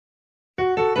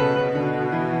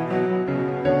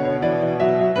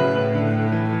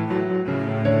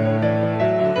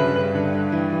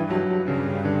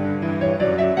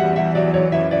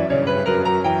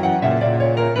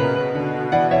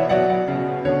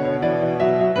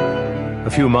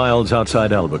few miles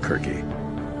outside Albuquerque,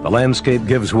 the landscape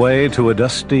gives way to a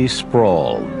dusty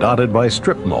sprawl dotted by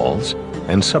strip malls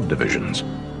and subdivisions.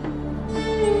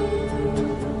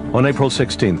 On April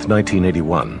 16,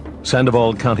 1981,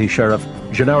 Sandoval County Sheriff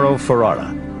Gennaro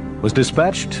Ferrara was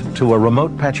dispatched to a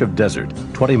remote patch of desert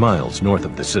 20 miles north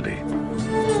of the city.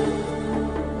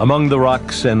 Among the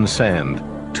rocks and sand,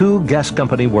 2 gas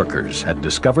company workers had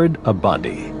discovered a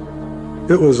body.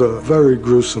 It was a very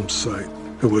gruesome sight.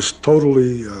 It was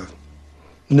totally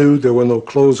nude. There were no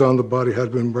clothes on. The body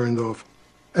had been burned off.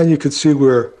 And you could see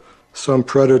where some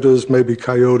predators, maybe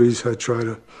coyotes, had tried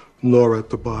to gnaw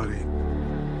at the body.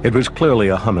 It was clearly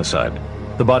a homicide.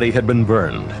 The body had been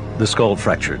burned, the skull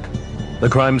fractured. The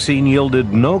crime scene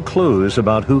yielded no clues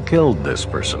about who killed this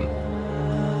person.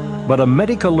 But a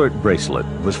Medic Alert bracelet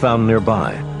was found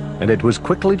nearby, and it was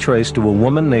quickly traced to a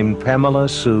woman named Pamela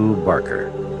Sue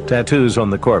Barker. Tattoos on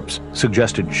the corpse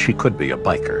suggested she could be a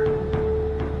biker.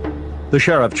 The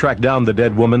sheriff tracked down the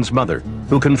dead woman's mother,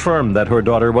 who confirmed that her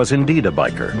daughter was indeed a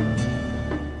biker.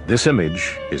 This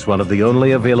image is one of the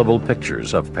only available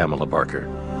pictures of Pamela Barker.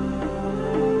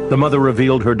 The mother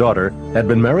revealed her daughter had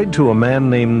been married to a man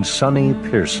named Sonny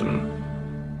Pearson.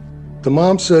 The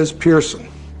mom says Pearson.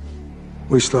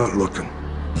 We start looking.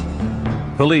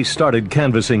 Police started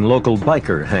canvassing local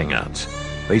biker hangouts.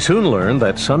 They soon learned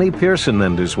that Sonny Pearson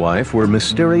and his wife were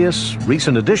mysterious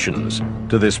recent additions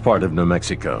to this part of New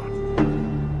Mexico.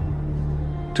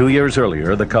 2 years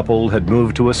earlier, the couple had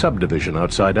moved to a subdivision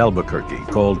outside Albuquerque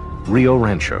called Rio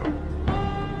Rancho.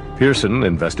 Pearson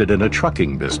invested in a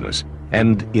trucking business,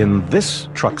 and in this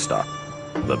truck stop,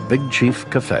 the Big Chief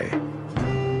Cafe.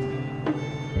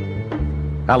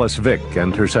 Alice Vick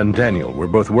and her son Daniel were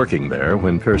both working there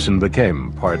when Pearson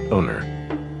became part owner.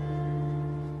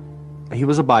 He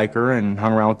was a biker and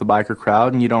hung around with the biker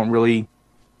crowd, and you don't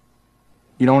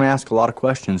ask a lot of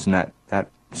questions in that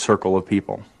circle of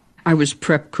people. I was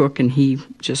prep cook, and he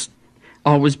just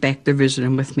always back there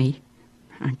visiting with me,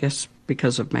 I guess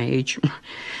because of my age.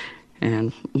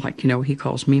 And he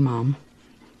calls me Mom.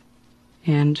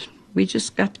 And we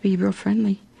just got to be real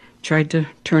friendly. Tried to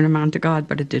turn him on to God,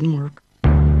 but it didn't work.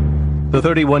 The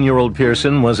 31-year-old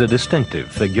Pearson was a distinctive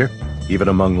figure, even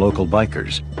among local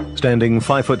bikers, standing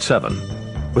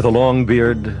 5'7", with a long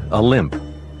beard, a limp,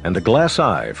 and a glass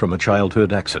eye from a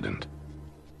childhood accident.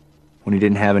 When he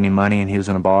didn't have any money and he was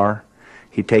in a bar,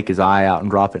 he'd take his eye out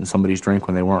and drop it in somebody's drink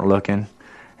when they weren't looking,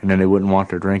 and then they wouldn't want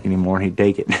their drink anymore, and he'd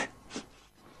take it.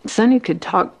 Sonny could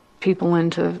talk people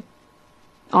into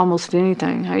almost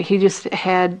anything. He just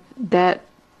had that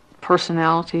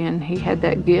personality, and he had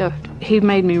that gift. He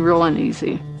made me real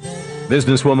uneasy.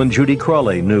 Businesswoman Judy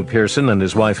Crawley knew Pearson and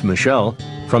his wife Michelle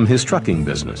from his trucking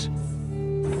business.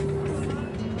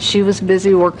 She was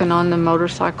busy working on the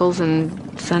motorcycles,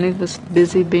 and Sonny was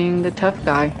busy being the tough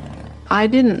guy. I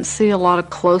didn't see a lot of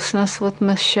closeness with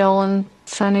Michelle and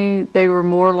Sonny. They were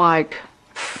more like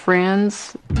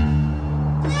friends.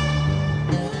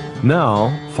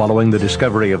 Now, following the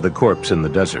discovery of the corpse in the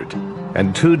desert,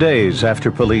 and 2 days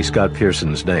after police got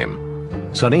Pearson's name,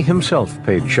 Sonny himself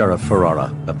paid Sheriff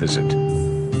Ferrara a visit.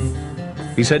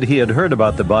 He said he had heard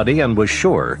about the body and was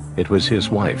sure it was his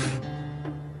wife.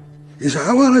 He said,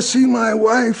 I want to see my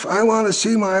wife. I want to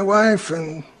see my wife.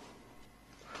 And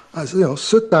I said,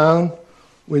 sit down.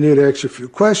 We need to ask you a few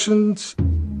questions.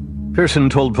 Pearson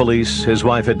told police his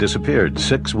wife had disappeared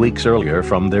 6 weeks earlier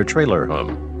from their trailer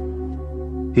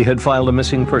home. He had filed a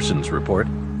missing persons report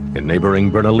in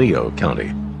neighboring Bernalillo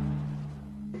County.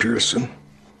 Pearson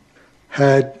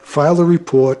had filed a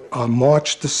report on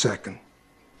March the 2nd,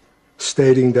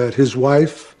 stating that his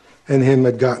wife and him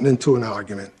had gotten into an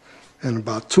argument. And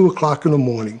about 2 o'clock in the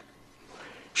morning,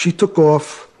 she took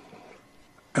off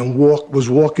and was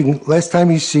walking. Last time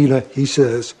he seen her, he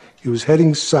says, he was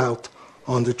heading south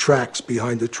on the tracks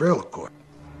behind the trailer court.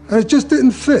 And it just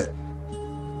didn't fit.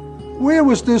 Where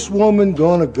was this woman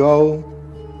gonna go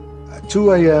at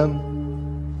 2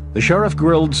 a.m.? The sheriff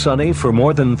grilled Sonny for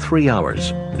more than 3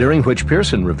 hours, during which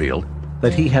Pearson revealed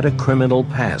that he had a criminal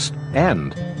past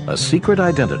and a secret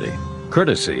identity,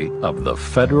 courtesy of the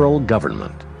federal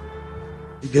government.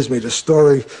 He gives me the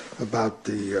story about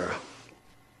the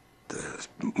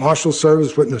Marshal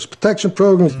Service Witness Protection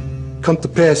Program. Come to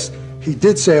pass, he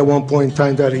did say at one point in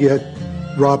time that he had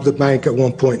robbed a bank at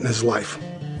one point in his life.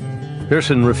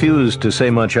 Pearson refused to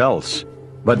say much else,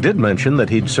 but did mention that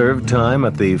he'd served time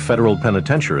at the federal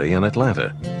penitentiary in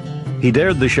Atlanta. He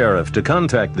dared the sheriff to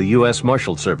contact the U.S.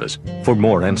 Marshal Service for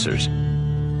more answers.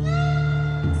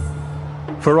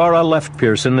 Ferrara left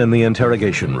Pearson in the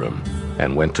interrogation room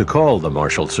and went to call the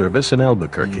Marshal Service in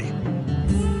Albuquerque.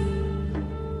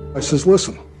 I says,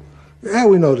 listen, Yeah,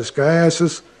 we know this guy. I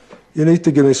says, you need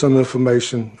to give me some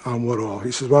information on what all.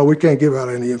 He says, well, we can't give out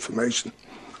any information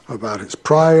about his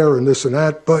prior and this and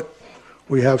that, but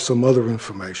we have some other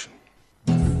information.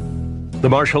 The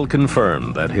marshal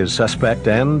confirmed that his suspect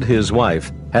and his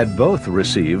wife had both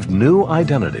received new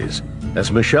identities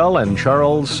as Michelle and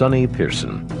Charles Sonny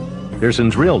Pearson.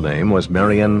 Pearson's real name was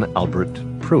Marion Albert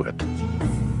Pruett.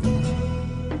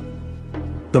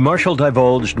 The marshal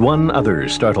divulged one other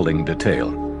startling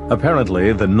detail.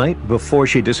 Apparently, the night before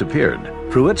she disappeared,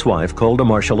 Pruett's wife called a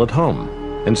marshal at home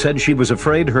and said she was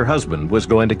afraid her husband was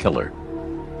going to kill her.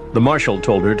 The marshal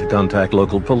told her to contact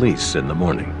local police in the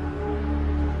morning.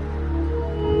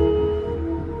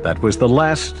 That was the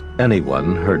last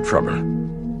anyone heard from her.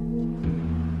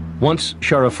 Once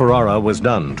Sheriff Ferrara was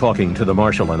done talking to the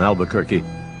marshal in Albuquerque,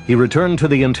 he returned to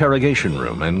the interrogation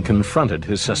room and confronted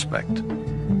his suspect.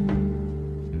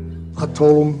 I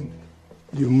told him,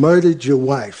 you murdered your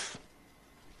wife.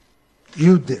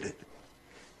 You did it.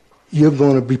 You're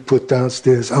going to be put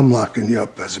downstairs. I'm locking you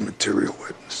up as a material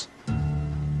witness.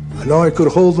 I know I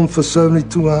could hold him for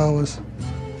 72 hours,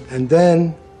 and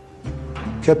then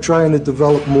kept trying to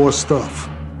develop more stuff.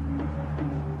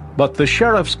 But the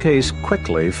sheriff's case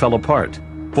quickly fell apart.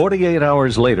 48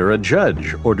 hours later, a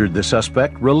judge ordered the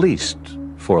suspect released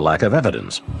for lack of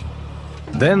evidence.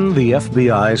 Then the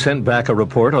FBI sent back a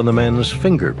report on the man's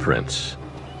fingerprints.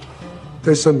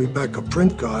 They sent me back a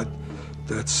print card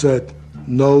that said,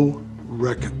 no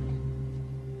record.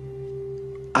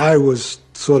 I was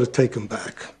sort of taken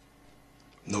back.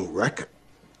 No record?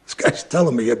 This guy's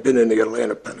telling me he'd been in the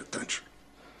Atlanta penitentiary.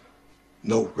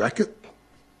 No record?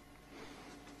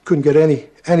 Couldn't get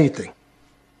anything.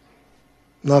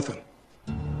 Nothing.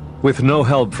 With no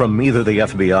help from either the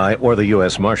FBI or the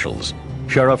U.S. Marshals,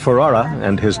 Sheriff Ferrara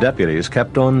and his deputies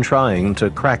kept on trying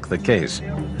to crack the case.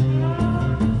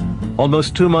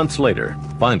 Almost 2 months later,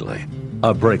 finally,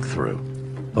 a breakthrough.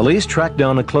 Police tracked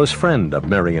down a close friend of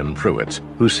Marion Pruett's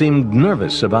who seemed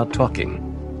nervous about talking.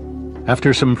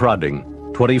 After some prodding,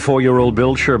 24-year-old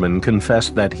Bill Sherman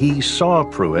confessed that he saw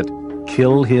Pruett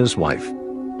kill his wife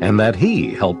and that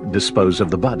he helped dispose of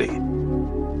the body.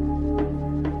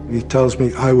 He tells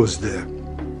me I was there.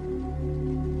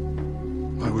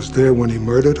 I was there when he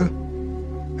murdered her.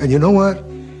 And you know what?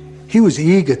 He was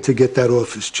eager to get that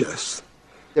off his chest.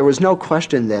 There was no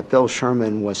question that Bill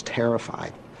Sherman was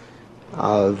terrified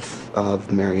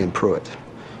of Marion Pruett.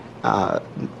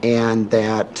 And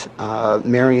that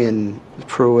Marion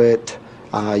Pruett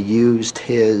used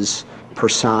his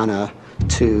persona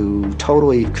to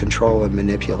totally control and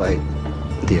manipulate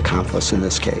the accomplice in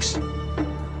this case.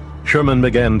 Sherman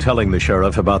began telling the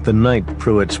sheriff about the night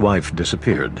Pruett's wife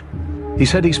disappeared. He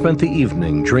said he spent the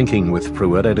evening drinking with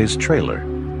Pruett at his trailer.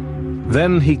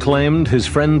 Then he claimed his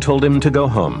friend told him to go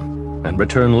home and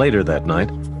return later that night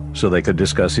so they could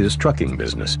discuss his trucking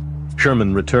business.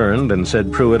 Sherman returned and said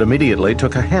Pruett immediately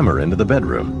took a hammer into the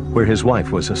bedroom where his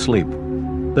wife was asleep.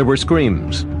 There were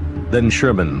screams. Then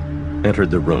Sherman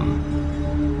entered the room.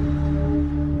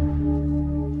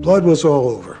 Blood was all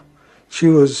over. She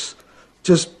was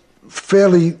just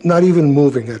fairly not even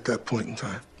moving at that point in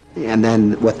time. And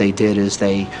then what they did is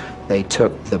they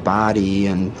took the body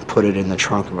and put it in the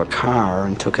trunk of a car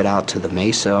and took it out to the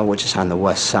Mesa, which is on the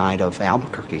west side of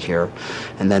Albuquerque here,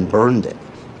 and then burned it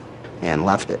and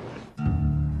left it.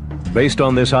 Based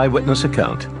on this eyewitness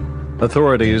account,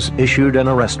 authorities issued an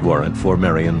arrest warrant for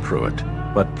Marion Pruett,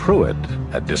 but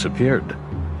Pruett had disappeared.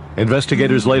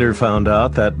 Investigators later found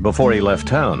out that before he left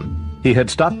town, he had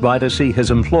stopped by to see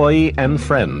his employee and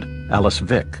friend, Alice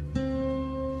Vick.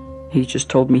 He just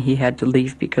told me he had to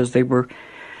leave because the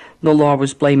law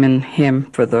was blaming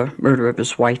him for the murder of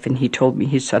his wife, and he told me,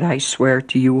 he said, I swear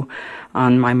to you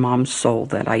on my mom's soul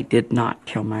that I did not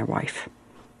kill my wife.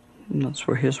 And those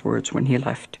were his words when he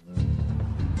left.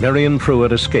 Marion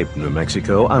Pruett escaped New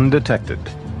Mexico undetected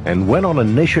and went on a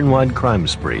nationwide crime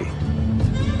spree.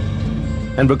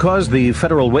 And because the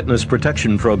Federal Witness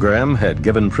Protection Program had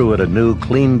given Pruett a new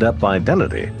cleaned-up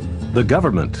identity, the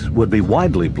government would be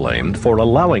widely blamed for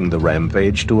allowing the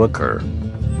rampage to occur.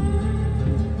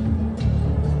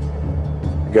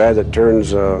 The guy that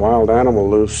turns a wild animal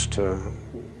loose to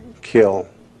kill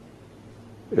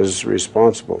is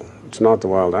responsible. It's not the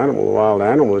wild animal. The wild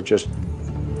animal is just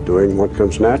doing what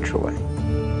comes naturally.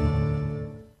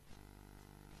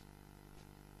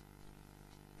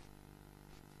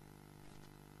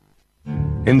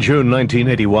 In June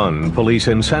 1981, police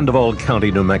in Sandoval County,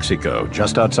 New Mexico,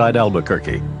 just outside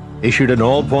Albuquerque, issued an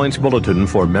all-points bulletin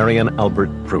for Marion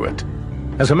Albert Pruett.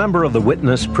 As a member of the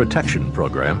Witness Protection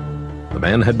Program, the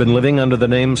man had been living under the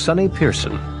name Sonny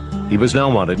Pearson. He was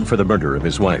now wanted for the murder of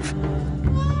his wife.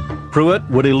 Pruett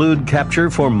would elude capture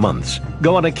for months,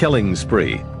 go on a killing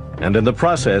spree, and in the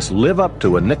process live up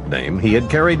to a nickname he had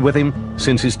carried with him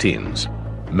since his teens,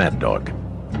 Mad Dog.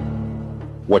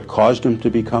 What caused him to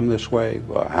become this way,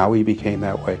 how he became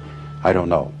that way, I don't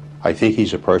know. I think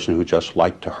he's a person who just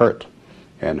liked to hurt,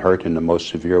 and hurt in the most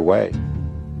severe way.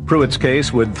 Pruett's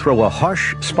case would throw a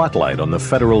harsh spotlight on the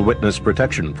Federal Witness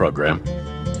Protection Program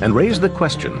and raise the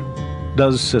question,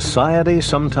 does society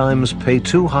sometimes pay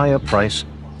too high a price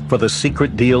for the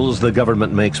secret deals the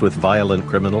government makes with violent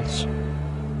criminals?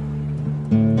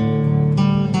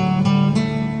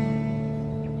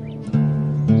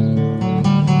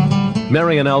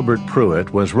 Marion Albert Pruett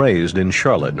was raised in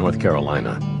Charlotte, North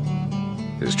Carolina.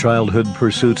 His childhood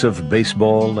pursuits of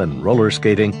baseball and roller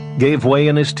skating gave way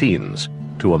in his teens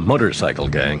to a motorcycle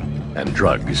gang and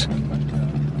drugs.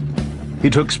 He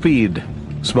took speed,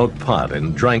 smoked pot,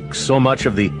 and drank so much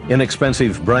of the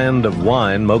inexpensive brand of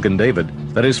wine, Mogan David,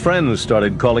 that his friends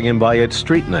started calling him by its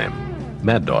street name,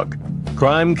 Mad Dog.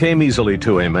 Crime came easily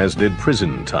to him, as did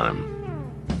prison time.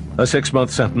 A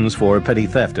 6-month sentence for petty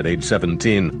theft at age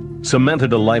 17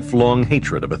 cemented a lifelong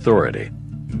hatred of authority.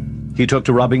 He took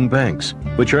to robbing banks,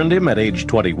 which earned him at age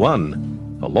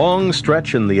 21 a long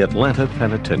stretch in the Atlanta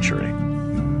penitentiary.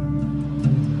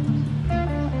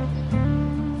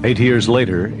 8 years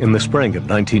later, in the spring of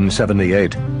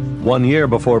 1978, 1 year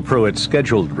before Pruett's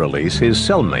scheduled release, his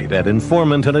cellmate and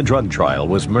informant in a drug trial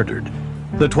was murdered.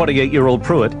 The 28-year-old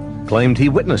Pruett claimed he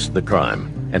witnessed the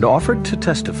crime and offered to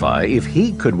testify if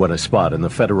he could win a spot in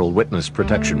the Federal Witness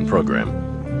Protection Program.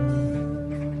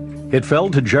 It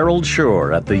fell to Gerald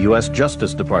Shore at the U.S.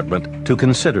 Justice Department to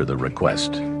consider the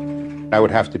request. I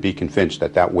would have to be convinced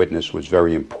that that witness was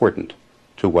very important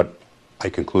to what I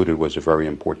concluded was a very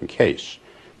important case.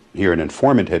 Here an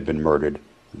informant had been murdered,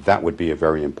 that would be a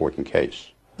very important case.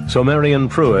 So Marion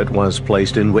Pruett was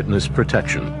placed in witness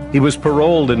protection. He was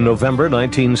paroled in November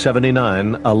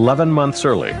 1979, 11 months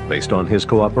early, based on his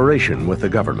cooperation with the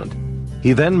government.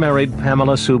 He then married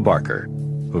Pamela Sue Barker,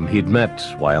 whom he'd met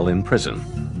while in prison.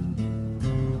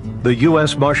 The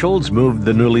U.S. Marshals moved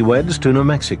the newlyweds to New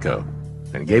Mexico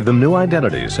and gave them new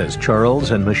identities as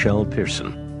Charles and Michelle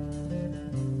Pearson.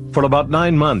 For about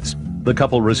 9 months, the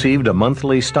couple received a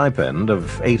monthly stipend of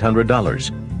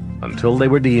 $800 until they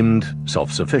were deemed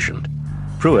self-sufficient.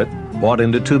 Pruett bought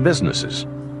into 2 businesses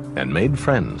and made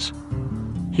friends.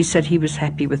 He said he was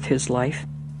happy with his life.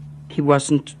 He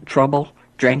wasn't trouble,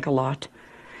 drank a lot,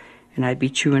 and I'd be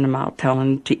chewing him out,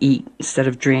 telling him to eat instead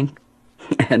of drink.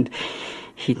 And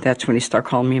that's when he started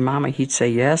calling me Mama. He'd say,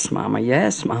 yes, Mama,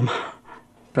 yes, Mama.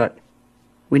 But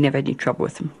we never had any trouble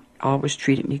with him. Always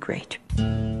treated me great.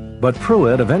 But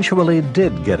Pruett eventually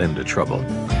did get into trouble.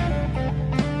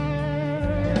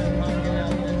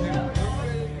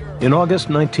 In August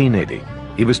 1980,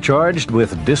 he was charged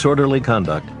with disorderly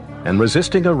conduct and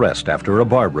resisting arrest after a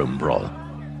barroom brawl.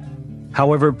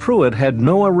 However, Pruett had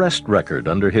no arrest record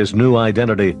under his new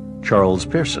identity, Charles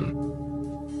Pearson.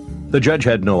 The judge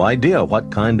had no idea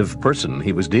what kind of person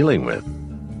he was dealing with.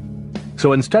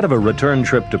 So instead of a return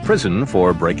trip to prison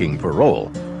for breaking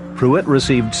parole, Pruett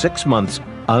received 6 months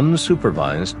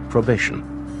unsupervised probation.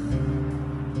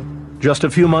 Just a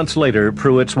few months later,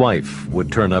 Pruett's wife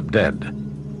would turn up dead.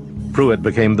 Pruett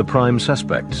became the prime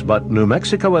suspect, but New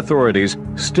Mexico authorities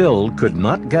still could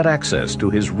not get access to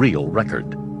his real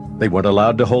record. They weren't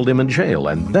allowed to hold him in jail,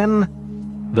 and then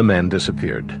the man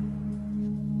disappeared.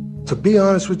 To be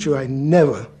honest with you, I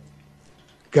never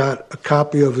got a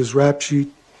copy of his rap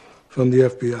sheet from the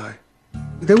FBI.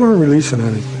 They weren't releasing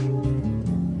anything.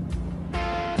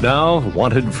 Now,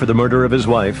 wanted for the murder of his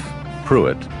wife,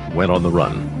 Pruett went on the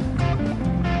run.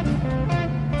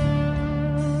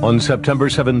 On September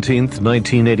 17th,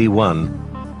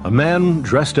 1981, a man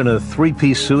dressed in a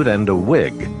 3-piece suit and a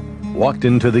wig walked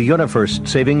into the UniFirst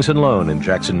Savings and Loan in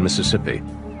Jackson, Mississippi.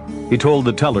 He told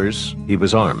the tellers he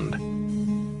was armed.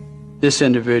 This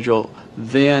individual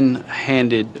then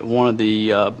handed one of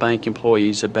the bank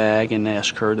employees a bag and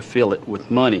asked her to fill it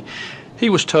with money. He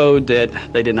was told that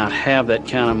they did not have that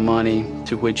kind of money,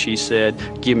 to which he said,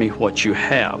 "Give me what you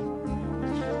have."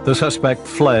 The suspect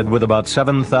fled with about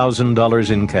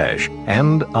 $7,000 in cash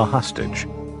and a hostage,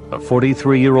 a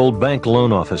 43-year-old bank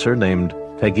loan officer named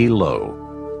Peggy Lowe.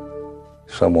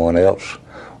 Someone else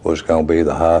was going to be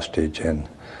the hostage, and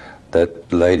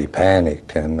that lady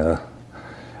panicked, and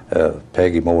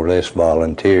Peggy more or less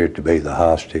volunteered to be the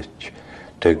hostage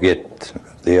to get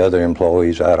the other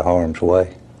employees out of harm's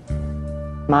way.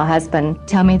 My husband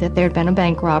told me that there had been a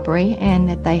bank robbery and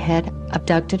that they had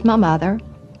abducted my mother.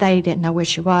 They didn't know where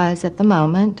she was at the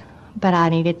moment, but I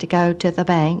needed to go to the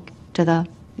bank, to the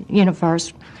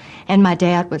UniFirst, and my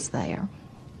dad was there.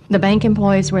 The bank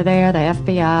employees were there, the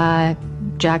FBI,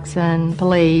 Jackson,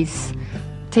 police,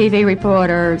 TV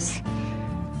reporters.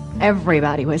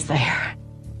 Everybody was there.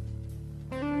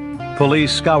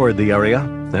 Police scoured the area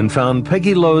and found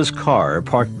Peggy Lowe's car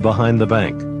parked behind the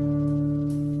bank.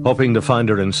 Hoping to find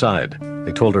her inside,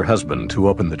 they told her husband to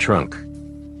open the trunk.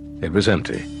 It was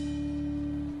empty.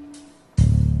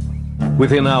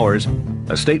 Within hours,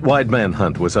 a statewide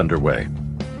manhunt was underway.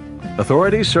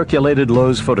 Authorities circulated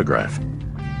Lowe's photograph.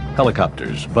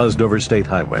 Helicopters buzzed over state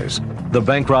highways. The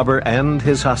bank robber and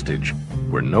his hostage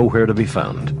were nowhere to be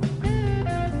found.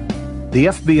 The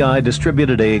FBI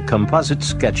distributed a composite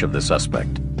sketch of the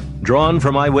suspect, drawn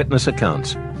from eyewitness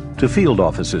accounts, to field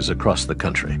offices across the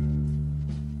country.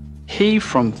 He,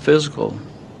 from physical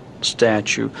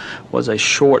stature, was a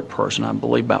short person, I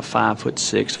believe about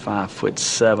 5'6",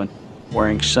 5'7",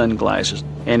 wearing sunglasses,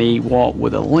 and he walked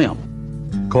with a limp.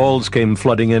 Calls came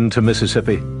flooding into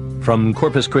Mississippi from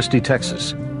Corpus Christi,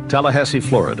 Texas, Tallahassee,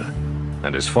 Florida,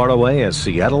 and as far away as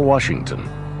Seattle, Washington.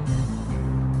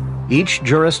 Each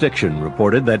jurisdiction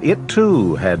reported that it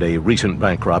too had a recent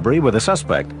bank robbery with a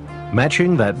suspect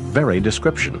matching that very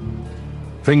description.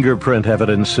 Fingerprint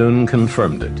evidence soon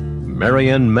confirmed it.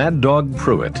 Marion Mad Dog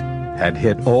Pruett had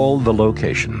hit all the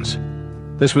locations.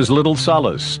 This was little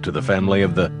solace to the family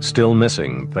of the still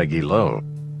missing Peggy Lowe.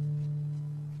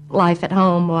 Life at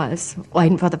home was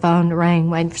waiting for the phone to ring,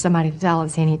 waiting for somebody to tell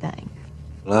us anything.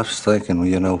 Well, I was thinking,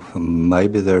 you know,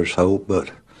 maybe there's hope,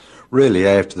 but really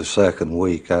after the second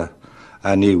week,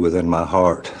 I knew within my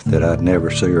heart that I'd never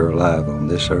see her alive on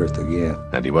this earth again.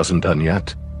 And he wasn't done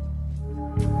yet.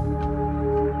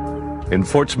 In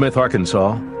Fort Smith,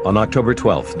 Arkansas, on October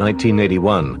 12,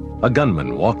 1981, a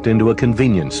gunman walked into a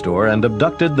convenience store and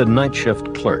abducted the night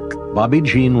shift clerk, Bobby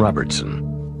Jean Robertson.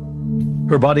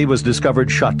 Her body was discovered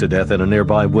shot to death in a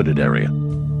nearby wooded area.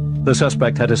 The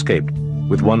suspect had escaped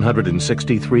with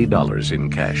 $163 in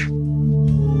cash.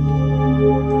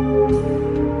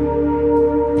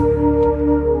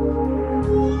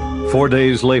 Four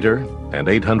days later, and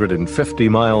 850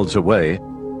 miles away,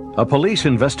 a police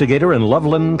investigator in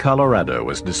Loveland, Colorado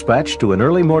was dispatched to an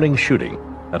early morning shooting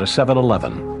at a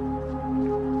 7-Eleven.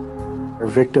 Our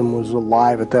victim was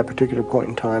alive at that particular point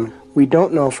in time. We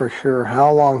don't know for sure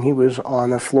how long he was on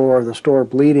the floor of the store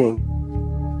bleeding.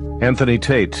 Anthony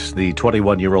Tate, the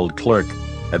 21-year-old clerk,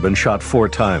 had been shot 4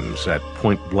 times at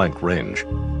point-blank range.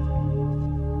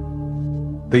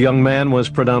 The young man was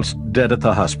pronounced dead at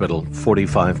the hospital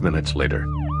 45 minutes later.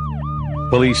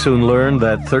 Police soon learned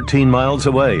that 13 miles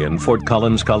away in Fort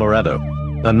Collins, Colorado,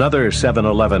 another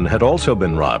 7-Eleven had also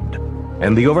been robbed,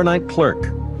 and the overnight clerk,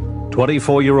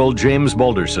 24-year-old James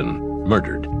Balderson,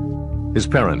 murdered. His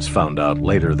parents found out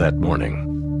later that morning.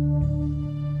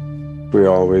 We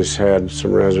always had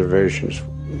some reservations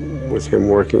with him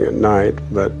working at night,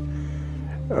 but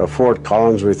Fort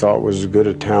Collins we thought was as good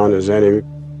a town as any.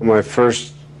 My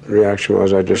first reaction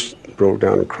was I just broke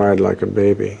down and cried like a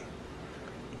baby.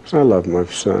 I love my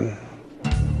son.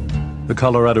 The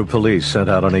Colorado police sent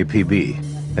out an APB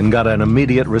and got an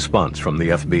immediate response from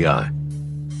the FBI.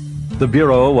 The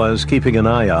Bureau was keeping an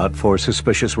eye out for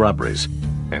suspicious robberies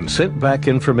and sent back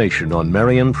information on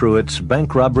Marion Pruett's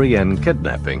bank robbery and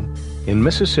kidnapping in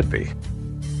Mississippi.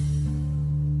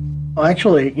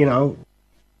 Actually, you know,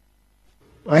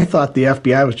 I thought the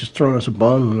FBI was just throwing us a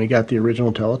bone when we got the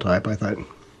original teletype. I thought,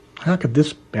 how could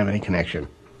this have any connection?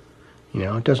 You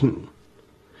know, it doesn't.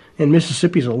 And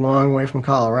Mississippi's a long way from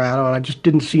Colorado, and I just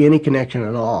didn't see any connection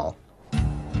at all.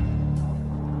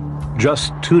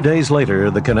 Just 2 days later,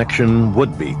 the connection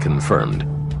would be confirmed.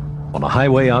 On a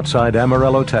highway outside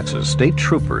Amarillo, Texas, state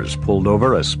troopers pulled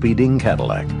over a speeding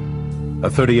Cadillac. A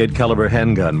 .38 caliber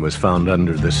handgun was found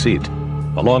under the seat,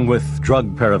 along with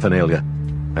drug paraphernalia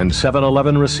and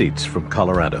 7-Eleven receipts from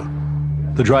Colorado.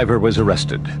 The driver was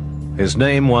arrested. His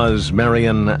name was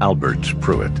Marion Albert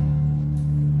Pruett.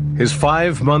 His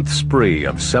 5-month spree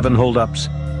of 7 holdups,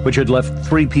 which had left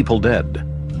 3 people dead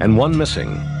and 1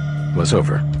 missing, was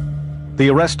over. The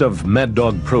arrest of Mad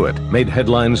Dog Pruett made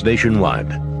headlines nationwide.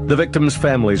 The victims'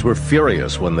 families were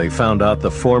furious when they found out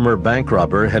the former bank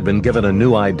robber had been given a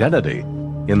new identity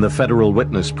in the Federal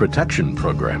Witness Protection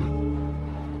Program.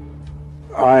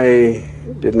 I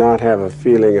did not have a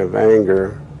feeling of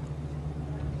anger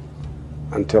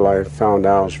until I found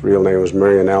out his real name was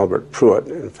Marion Albert Pruett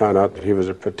and found out that he was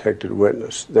a protected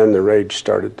witness. Then the rage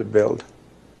started to build.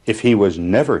 If he was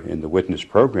never in the witness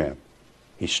program,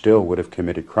 he still would have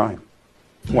committed crime.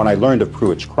 When I learned of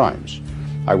Pruett's crimes,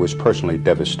 I was personally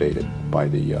devastated by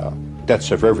the deaths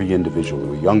of every individual, who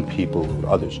were young people, who were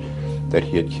others, that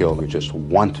he had killed. Were just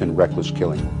wanton, reckless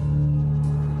killing.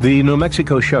 The New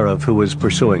Mexico sheriff who was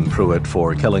pursuing Pruett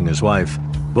for killing his wife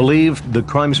believed the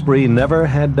crime spree never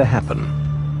had to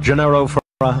happen. Gennaro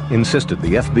Ferrara insisted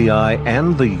the FBI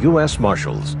and the U.S.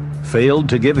 Marshals failed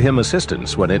to give him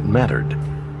assistance when it mattered.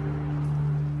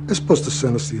 They're supposed to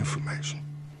send us the information,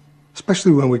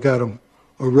 especially when we got him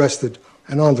arrested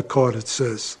and on the card it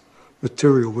says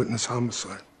material witness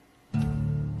homicide.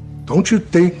 Don't you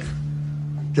think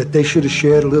that they should have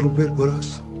shared a little bit with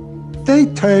us? They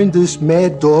turned this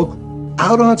mad dog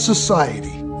out on society.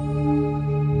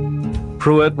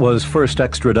 Pruett was first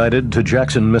extradited to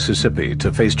Jackson, Mississippi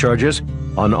to face charges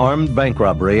on armed bank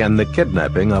robbery and the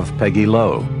kidnapping of Peggy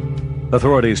Lowe.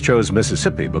 Authorities chose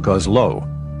Mississippi because Lowe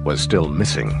was still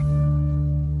missing.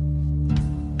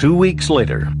 2 weeks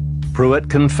later,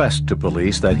 Pruett confessed to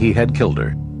police that he had killed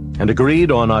her and agreed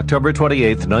on October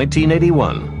 28,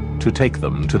 1981, to take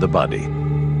them to the body.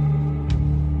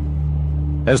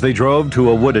 As they drove to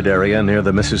a wooded area near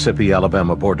the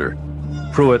Mississippi-Alabama border,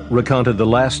 Pruett recounted the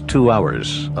last 2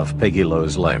 hours of Peggy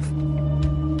Lowe's life.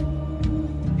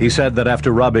 He said that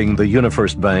after robbing the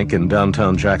UniFirst Bank in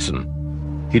downtown Jackson,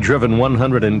 he'd driven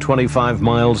 125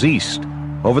 miles east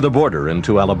over the border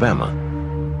into Alabama.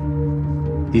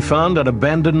 He found an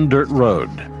abandoned dirt road,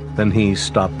 then he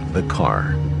stopped the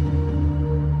car.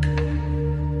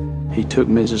 He took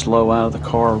Mrs. Lowe out of the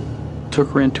car,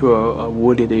 took her into a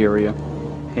wooded area,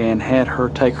 and had her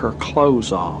take her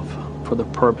clothes off for the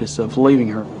purpose of leaving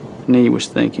her. And he was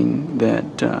thinking that,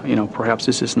 perhaps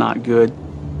this is not good.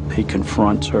 He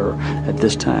confronts her at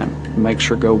this time, makes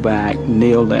her go back,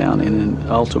 kneel down, and then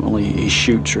ultimately he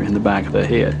shoots her in the back of the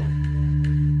head.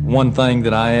 One thing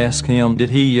that I asked him, did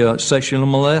he sexually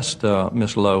molest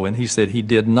Miss Lowe? And he said he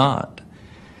did not.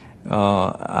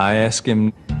 I asked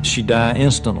him, did she die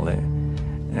instantly?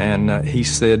 And he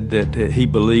said that he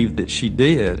believed that she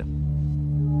did.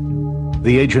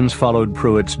 The agents followed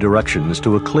Pruett's directions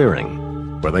to a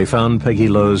clearing where they found Peggy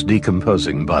Lowe's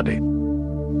decomposing body.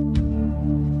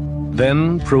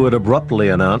 Then Pruett abruptly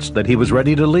announced that he was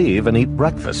ready to leave and eat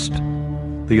breakfast.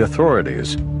 The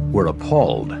authorities were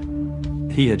appalled.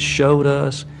 He had showed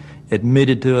us,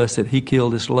 admitted to us that he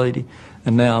killed this lady,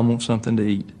 and now I want something to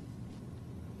eat.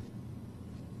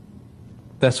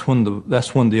 That's when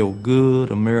the old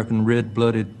good American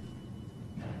red-blooded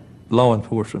law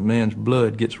enforcement man's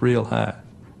blood gets real high.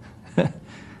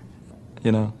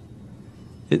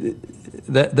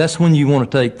 That's when you want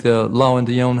to take the law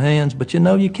into your own hands, but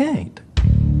you can't.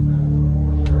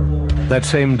 That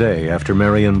same day, after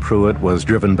Marion Pruett was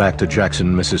driven back to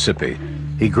Jackson, Mississippi,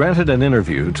 he granted an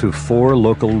interview to 4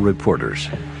 local reporters.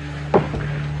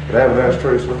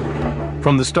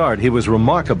 From the start, he was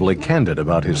remarkably candid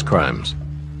about his crimes.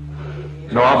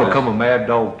 I've become a mad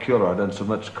dog killer. I've done so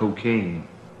much cocaine.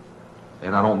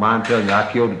 And I don't mind telling you,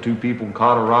 I killed the 2 people in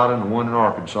Colorado and the 1 in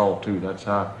Arkansas, too. That's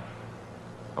how,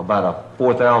 about a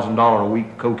 $4,000 a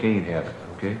week cocaine habit,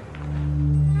 okay?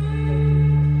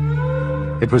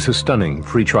 It was a stunning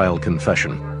pre-trial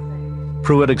confession.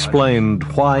 Pruett explained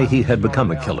why he had become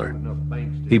a killer.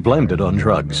 He blamed it on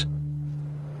drugs.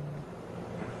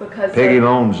 Peggy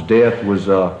Lowe's death was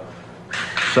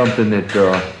something that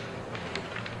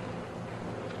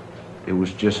it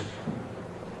was just,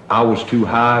 I was too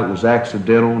high, it was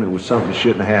accidental, and it was something that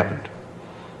shouldn't have happened.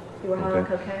 You were high on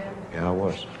cocaine? Yeah, I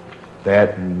was.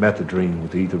 That and methadone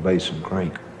with ether base and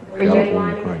crank. Were you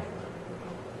California crank.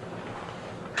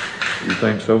 You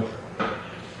think so?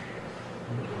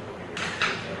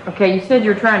 Okay, you said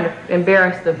you were trying to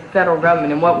embarrass the federal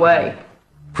government. In what way?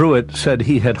 Pruett said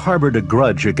he had harbored a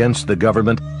grudge against the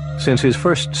government since his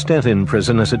first stint in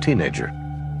prison as a teenager.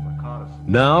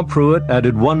 Now Pruett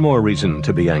added one more reason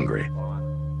to be angry.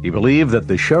 He believed that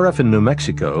the sheriff in New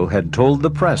Mexico had told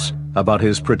the press about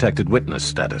his protected witness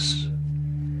status.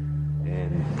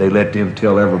 And they let them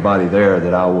tell everybody there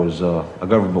that I was a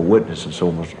government witness, and so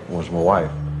was my wife.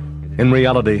 In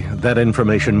reality, that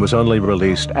information was only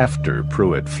released after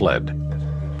Pruett fled.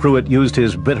 Pruett used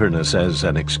his bitterness as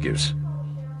an excuse.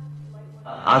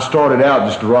 I started out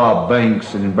just to rob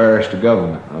banks and embarrass the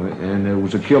government, and there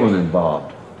was a killing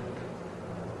involved.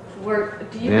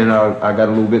 Then I got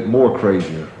a little bit more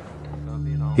crazier.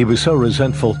 He was so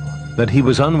resentful that he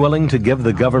was unwilling to give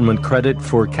the government credit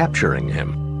for capturing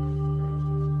him.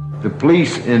 The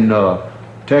police in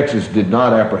Texas did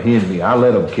not apprehend me. I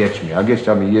let them catch me. I guess,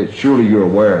 surely you're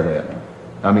aware of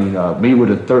that. Me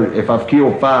with if I've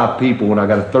killed 5 people and I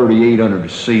got a 38 under the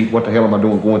seat, what the hell am I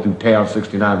doing going through town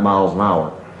 69 miles an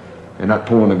hour and not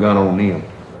pulling a gun on them?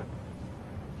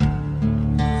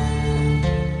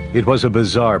 It was a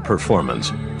bizarre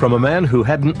performance from a man who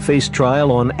hadn't faced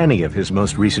trial on any of his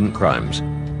most recent crimes.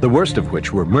 the worst of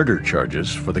which were murder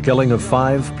charges for the killing of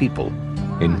 5 people,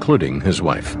 including his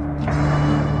wife.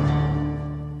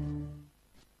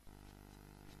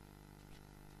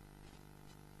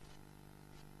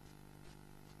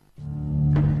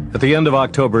 At the end of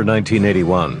October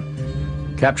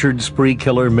 1981, captured spree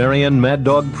killer Marion Mad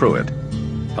Dog Pruett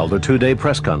held a 2-day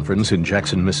press conference in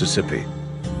Jackson, Mississippi.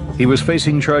 He was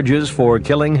facing charges for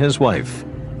killing his wife,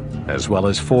 as well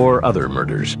as 4 other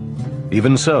murders.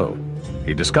 Even so,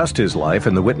 he discussed his life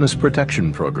in the Witness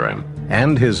Protection Program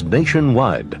and his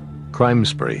nationwide crime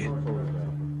spree.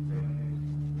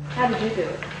 How did you do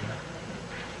it?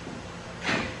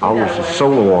 I was a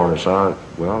solo artist.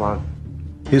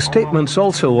 His statements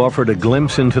also offered a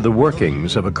glimpse into the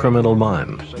workings of a criminal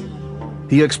mind.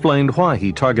 He explained why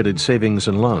he targeted savings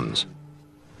and loans.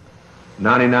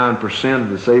 99% of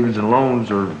the savings and loans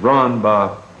are run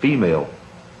by female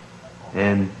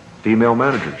and female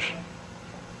managers.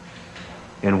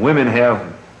 And women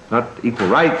have, not equal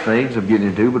right things I'm getting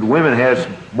into, but women has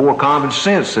more common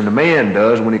sense than a man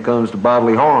does when it comes to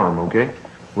bodily harm, okay?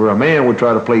 Where a man would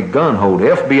try to play gun-ho. The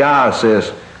FBI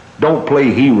says, don't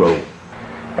play hero.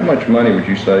 How much money would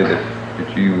you say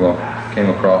that you came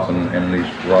across in these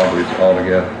robberies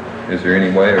altogether? Is there any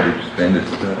way, or did you spend it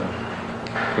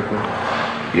quickly?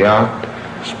 Yeah,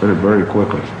 I spent it very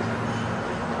quickly.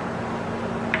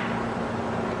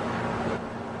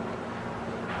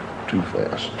 Too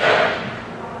fast.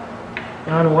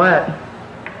 On what?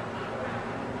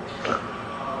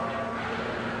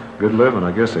 Good living,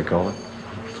 I guess they call it.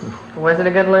 Was it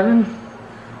a good living?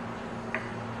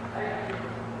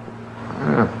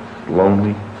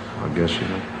 Lonely, I guess, you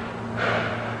know.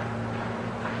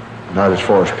 Not as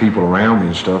far as people around me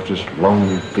and stuff, just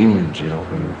lonely feelings, you know.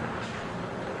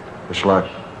 It's like,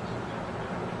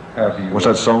 what's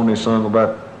that song they sung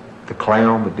about the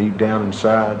clown, but deep down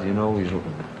inside, you know, he's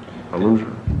a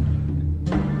loser.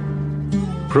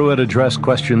 Pruett addressed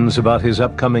questions about his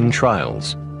upcoming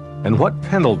trials and what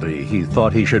penalty he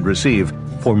thought he should receive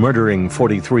for murdering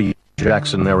 43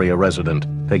 Jackson area resident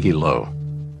Peggy Lowe.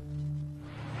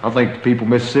 I think the people of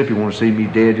Mississippi want to see me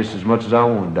dead just as much as I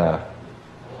want to die.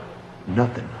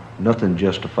 Nothing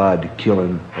justified the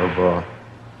killing of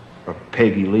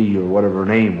Peggy Lee or whatever her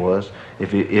name was.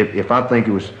 If I think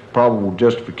it was probable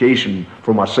justification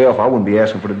for myself, I wouldn't be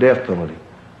asking for the death penalty.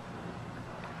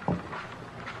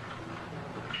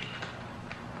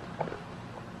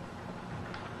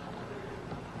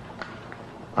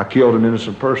 I killed an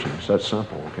innocent person. It's that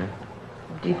simple, okay?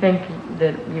 Do you think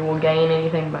that you will gain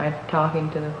anything by talking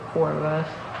to the 4 of us?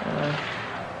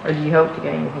 Or do you hope to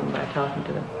gain anything by talking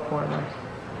to the 4 of us?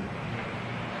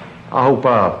 I hope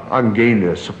I can gain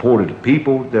the support of the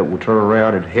people that will turn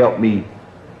around and help me.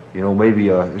 You know, maybe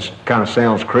this kind of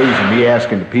sounds crazy, me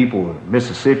asking the people of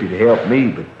Mississippi to help me,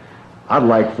 but I'd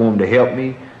like for them to help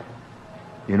me,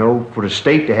 you know, for the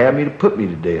state to have me to put me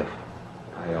to death.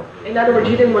 In other words,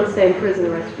 you didn't want to stay in prison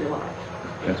the rest of your life?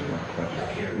 That's my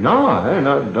question. No,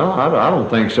 I don't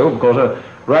think so, because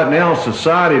right now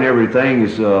society and everything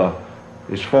is,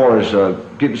 as far as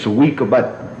getting so weak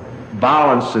about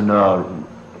violence and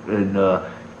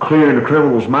clearing the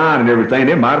criminal's mind and everything,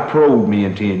 they might have probed me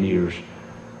in 10 years.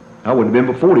 I wouldn't have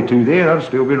been but 42 then. I'd have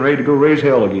still been ready to go raise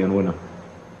hell again, wouldn't I?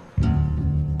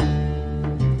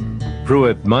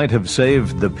 Pruett might have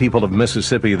saved the people of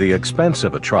Mississippi the expense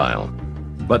of a trial,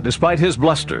 but despite his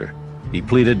bluster, he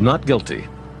pleaded not guilty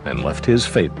and left his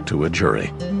fate to a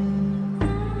jury.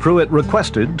 Pruett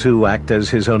requested to act as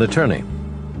his own attorney.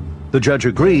 The judge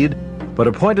agreed, but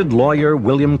appointed lawyer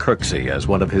William Kirksey as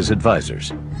one of his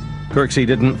advisors. Kirksey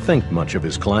didn't think much of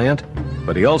his client,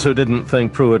 but he also didn't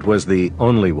think Pruett was the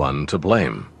only one to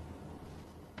blame.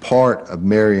 Part of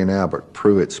Marion Albert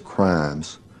Pruett's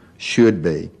crimes should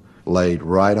be laid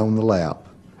right on the lap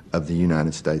of the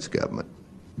United States government.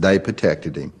 They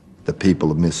protected him. The people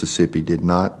of Mississippi did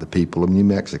not, the people of New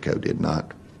Mexico did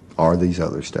not, or these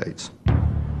other states.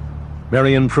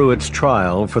 Marion Pruett's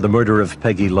trial for the murder of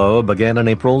Peggy Lowe began in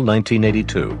April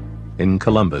 1982 in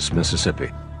Columbus, Mississippi.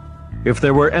 If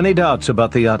there were any doubts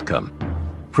about the outcome,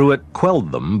 Pruett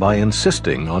quelled them by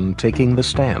insisting on taking the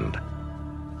stand.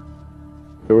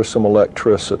 There was some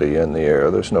electricity in the air,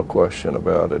 there's no question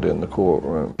about it, in the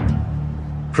courtroom.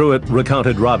 Pruett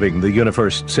recounted robbing the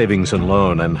UniFirst Savings and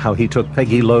Loan and how he took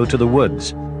Peggy Lowe to the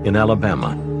woods in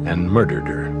Alabama and murdered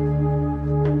her.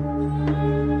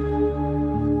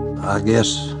 I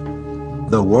guess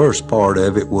the worst part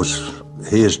of it was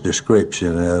his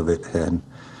description of it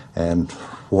and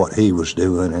what he was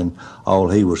doing, and all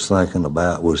he was thinking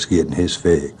about was getting his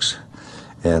fix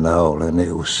and all, and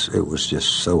it was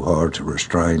just so hard to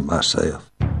restrain myself.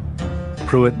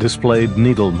 Pruett displayed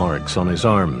needle marks on his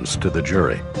arms to the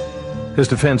jury. His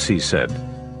defense, he said,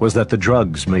 was that the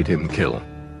drugs made him kill.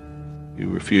 He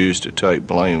refused to take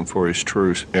blame for his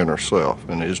true inner self,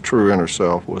 and his true inner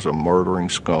self was a murdering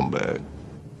scumbag.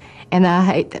 And I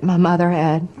hate that my mother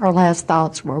had her last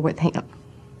thoughts were with him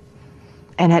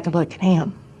and had to look at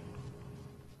him.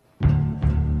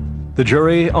 The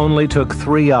jury only took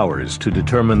 3 hours to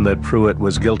determine that Pruett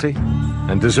was guilty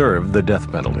and deserved the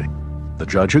death penalty. The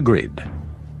judge agreed.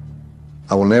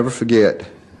 I will never forget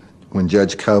when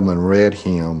Judge Coleman read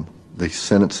him the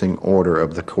sentencing order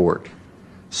of the court,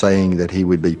 saying that he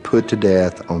would be put to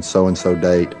death on so-and-so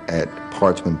date at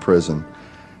Parchman Prison.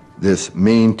 This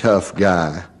mean, tough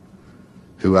guy,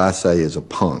 who I say is a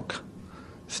punk,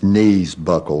 his knees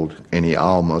buckled and he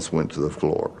almost went to the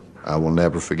floor. I will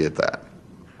never forget that.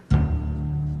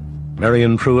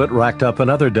 Marion Pruett racked up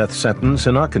another death sentence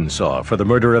in Arkansas for the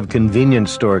murder of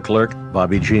convenience store clerk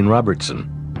Bobby Jean Robertson.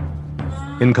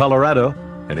 In Colorado,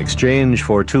 in exchange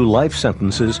for 2 life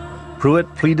sentences,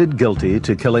 Pruett pleaded guilty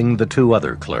to killing the 2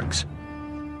 other clerks,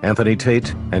 Anthony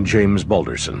Tate and James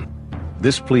Balderson.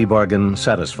 This plea bargain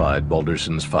satisfied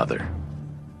Balderson's father.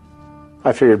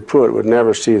 I figured Pruett would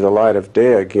never see the light of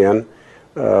day again,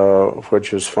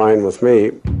 which was fine with me.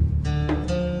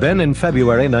 Then in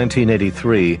February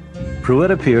 1983, Pruett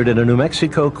appeared in a New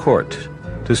Mexico court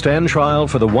to stand trial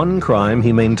for the one crime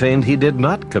he maintained he did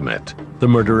not commit, the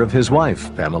murder of his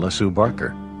wife, Pamela Sue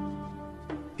Barker.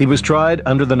 He was tried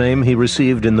under the name he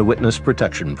received in the Witness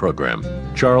Protection Program,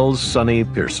 Charles Sonny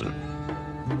Pearson.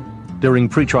 During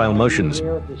pretrial motions,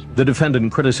 the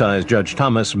defendant criticized Judge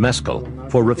Thomas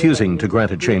Meskel for refusing to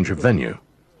grant a change of venue.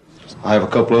 I have a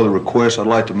couple other requests I'd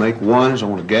like to make. One is I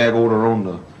want a gag order on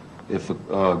the,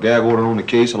 gag order on the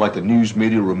case. I'd like the news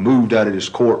media removed out of this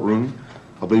courtroom.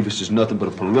 I believe this is nothing but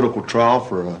a political trial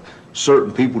for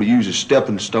certain people to use as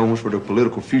stepping stones for their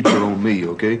political future on me,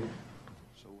 okay?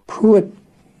 Pruett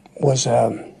was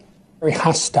a very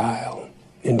hostile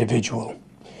individual,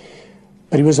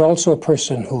 but he was also a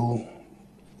person who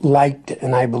liked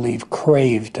and I believe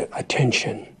craved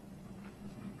attention.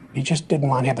 He just didn't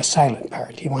want to have a silent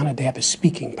part. He wanted to have a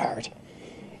speaking part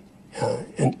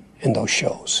in those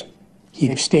shows. He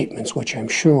gave statements which I'm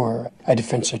sure a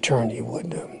defense attorney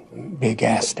would be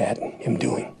aghast at him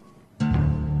doing.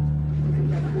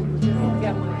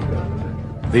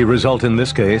 The result in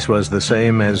this case was the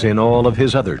same as in all of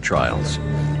his other trials.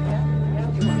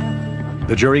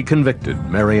 The jury convicted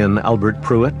Marion Albert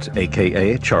Pruett,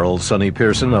 a.k.a. Charles Sonny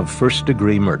Pearson, of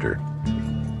first-degree murder.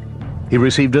 He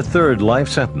received a 3rd life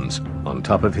sentence on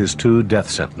top of his 2 death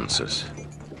sentences.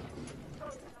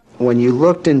 When you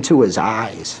looked into his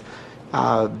eyes,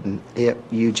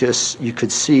 you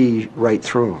could see right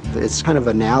through them. It's kind of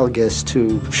analogous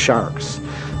to sharks.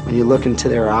 When you look into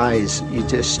their eyes,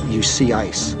 you see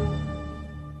ice.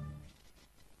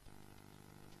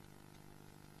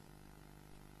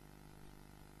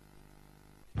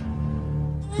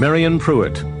 Marion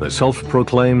Pruett, the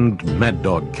self-proclaimed mad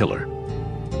dog killer.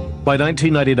 By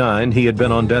 1999, he had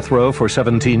been on death row for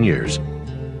 17 years.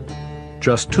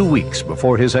 Just 2 weeks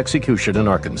before his execution in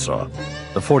Arkansas,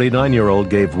 the 49-year-old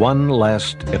gave one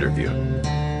last interview.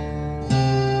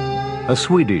 A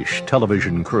Swedish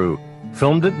television crew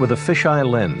filmed it with a fisheye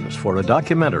lens for a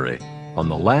documentary on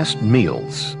the last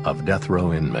meals of death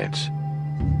row inmates.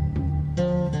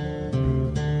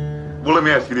 Well, let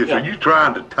me ask you this. Are you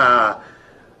trying to tie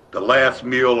the last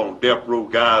meal on death row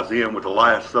guys in with the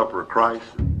Last Supper of Christ?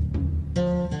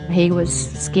 He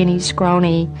was skinny,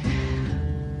 scrawny,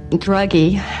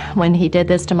 druggy. When he did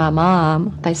this to my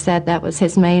mom, they said that was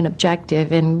his main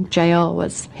objective in jail,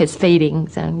 was his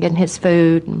feedings and getting his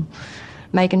food and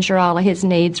making sure all of his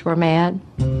needs were met.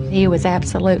 He was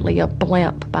absolutely a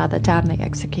blimp by the time they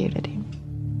executed him.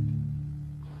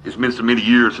 It's been so many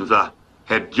years since I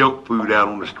had junk food out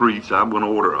on the streets. I'm going to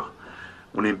order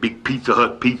one of them big Pizza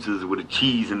Hut pizzas with a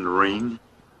cheese in the ring.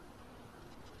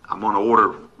 I'm going to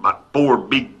order about 4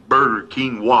 big Burger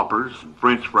King Whoppers and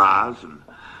French fries and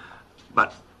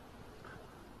about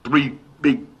 3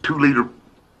 big 2-liter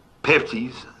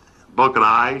Pepsis, a bucket of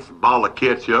ice, a bottle of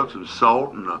ketchup, some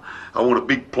salt, and I want a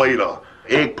big plate of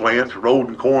eggplants rolled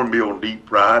in cornmeal and deep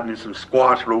fried, and then some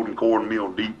squash rolled in cornmeal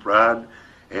and deep fried,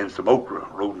 and some okra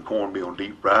rolled in cornmeal and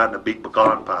deep fried, and a big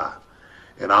pecan pie.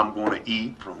 And I'm going to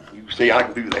eat from, you say I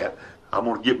can do that, I'm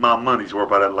going to get my money's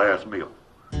worth out of that last meal.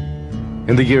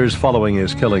 In the years following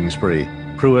his killing spree,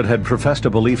 Pruett had professed a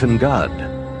belief in God.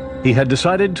 He had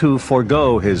decided to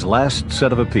forego his last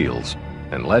set of appeals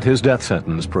and let his death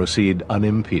sentence proceed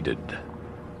unimpeded.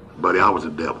 Buddy, I was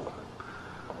a devil.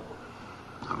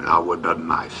 I mean, I wasn't nothing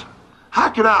nice. How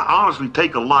could I honestly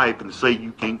take a life and say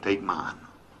you can't take mine?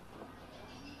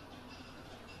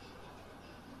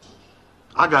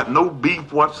 I got no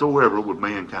beef whatsoever with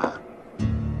mankind.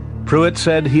 Pruett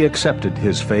said he accepted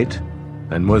his fate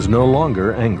and was no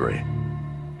longer angry.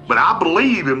 But I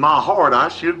believe in my heart I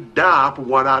should die for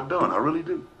what I've done. I really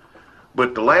do.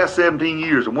 But the last 17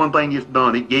 years, the one thing it's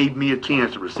done, it gave me a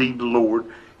chance to receive the Lord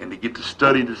and to get to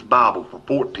study this Bible for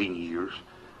 14 years.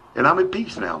 And I'm at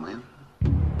peace now, man.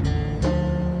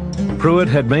 Pruett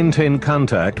had maintained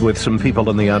contact with some people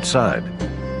on the outside,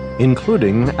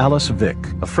 including Alice Vick,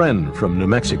 a friend from New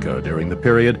Mexico during the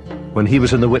period when he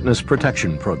was in the Witness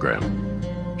Protection Program.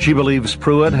 She believes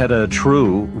Pruett had a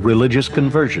true religious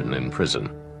conversion in prison.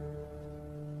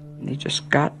 He just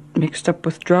got mixed up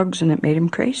with drugs and it made him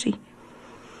crazy.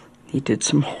 He did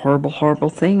some horrible, horrible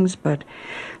things, but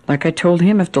like I told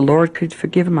him, if the Lord could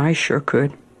forgive him, I sure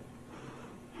could.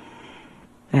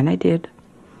 And I did.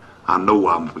 I know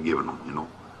I'm forgiving them, you know.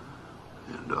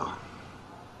 And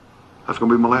that's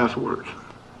going to be my last words.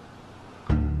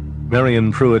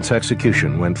 Marion Pruett's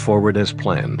execution went forward as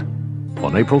planned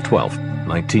on April 12,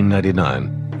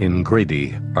 1999, in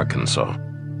Grady, Arkansas.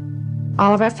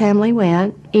 All of our family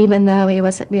went, even though he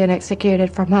wasn't being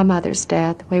executed for my mother's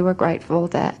death. We were grateful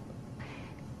that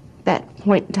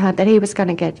point in time that he was going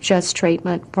to get just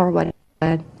treatment for what he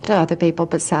did to other people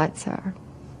besides her.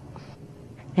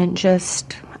 And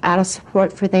just out of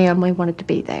support for them, we wanted to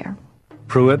be there.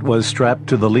 Pruett was strapped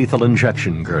to the lethal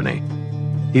injection gurney.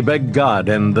 He begged God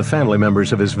and the family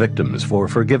members of his victims for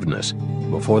forgiveness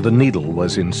before the needle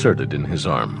was inserted in his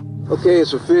arm. Okay,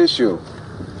 it's official.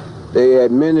 They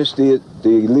administered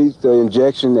the lethal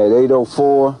injection at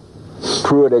 8:04.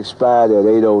 Pruett expired at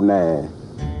 8:09.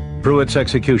 Pruett's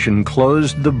execution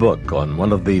closed the book on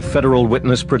one of the Federal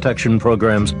Witness Protection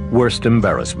Program's worst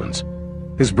embarrassments.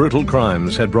 His brutal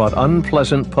crimes had brought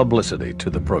unpleasant publicity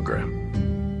to the program.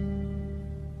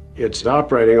 It's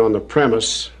operating on the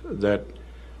premise that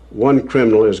one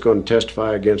criminal is going to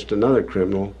testify against another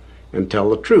criminal and tell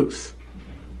the truth.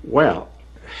 Well,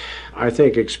 I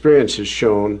think experience has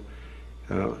shown,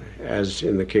 as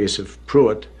in the case of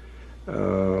Pruett,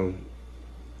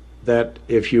 that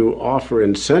if you offer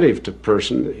incentive to a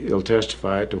person, he'll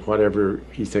testify to whatever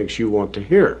he thinks you want to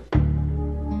hear.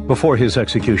 Before his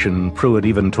execution, Pruett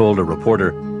even told a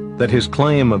reporter that his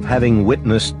claim of having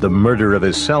witnessed the murder of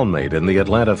his cellmate in the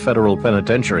Atlanta Federal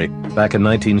Penitentiary back in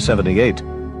 1978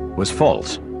 was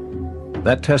false.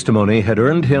 That testimony had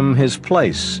earned him his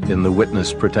place in the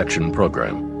Witness Protection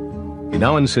Program. He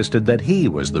now insisted that he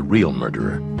was the real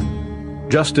murderer.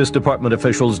 Justice Department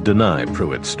officials deny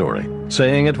Pruett's story,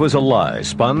 saying it was a lie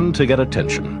spun to get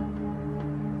attention.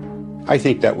 I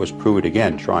think that was Pruett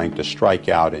again trying to strike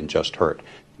out and just hurt,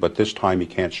 but this time he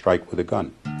can't strike with a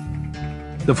gun.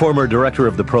 The former director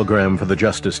of the program for the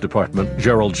Justice Department,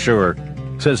 Gerald Schur,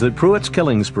 says that Pruett's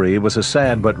killing spree was a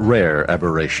sad but rare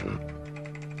aberration.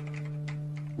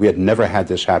 We had never had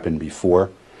this happen before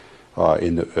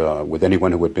with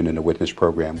anyone who had been in the witness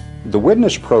program. The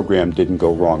witness program didn't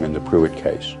go wrong in the Pruett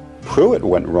case. Pruett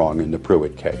went wrong in the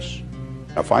Pruett case.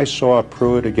 If I saw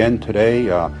Pruett again today,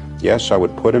 yes, I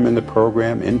would put him in the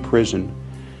program in prison,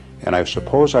 and I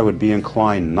suppose I would be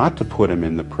inclined not to put him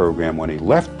in the program when he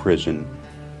left prison,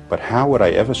 but how would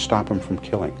I ever stop him from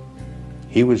killing?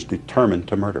 He was determined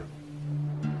to murder.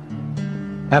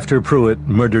 After Pruett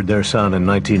murdered their son in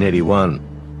 1981,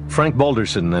 Frank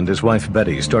Balderson and his wife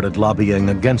Betty started lobbying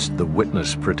against the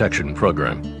Witness Protection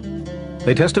Program.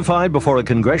 They testified before a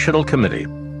congressional committee,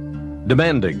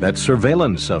 demanding that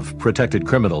surveillance of protected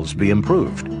criminals be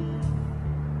improved.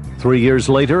 3 years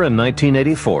later, in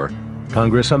 1984,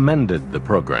 Congress amended the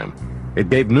program. It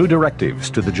gave new directives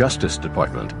to the Justice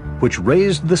Department, which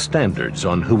raised the standards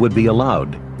on who would be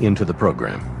allowed into the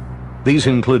program. These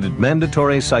included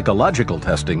mandatory psychological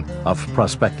testing of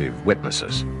prospective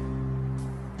witnesses.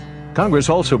 Congress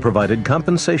also provided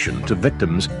compensation to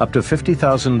victims up to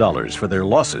 $50,000 for their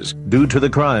losses due to the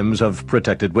crimes of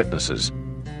protected witnesses.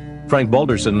 Frank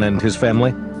Balderson and his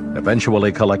family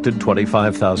eventually collected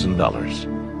 $25,000.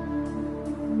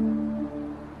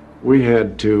 We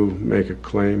had to make a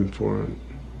claim for it.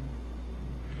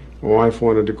 My wife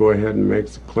wanted to go ahead and make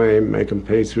the claim, make them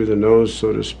pay through the nose,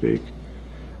 so to speak.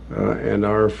 And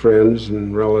our friends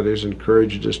and relatives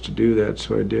encouraged us to do that,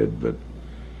 so I did, but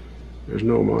there's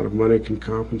no amount of money can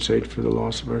compensate for the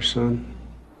loss of our son.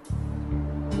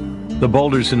 The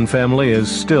Balderson family is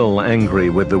still angry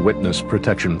with the Witness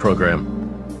Protection Program.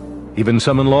 Even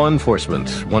some in law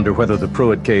enforcement wonder whether the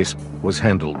Pruett case was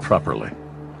handled properly.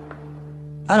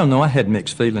 I don't know, I had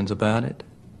mixed feelings about it.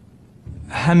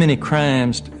 How many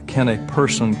crimes can a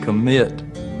person commit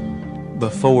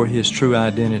before his true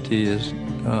identity is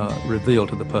revealed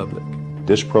to the public?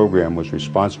 This program was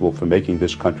responsible for making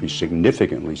this country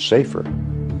significantly safer.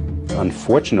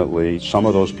 Unfortunately, some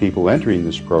of those people entering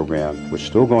this program were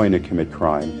still going to commit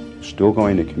crime, still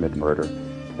going to commit murder,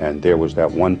 and there was that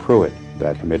one Pruett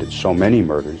that committed so many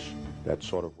murders that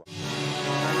sort of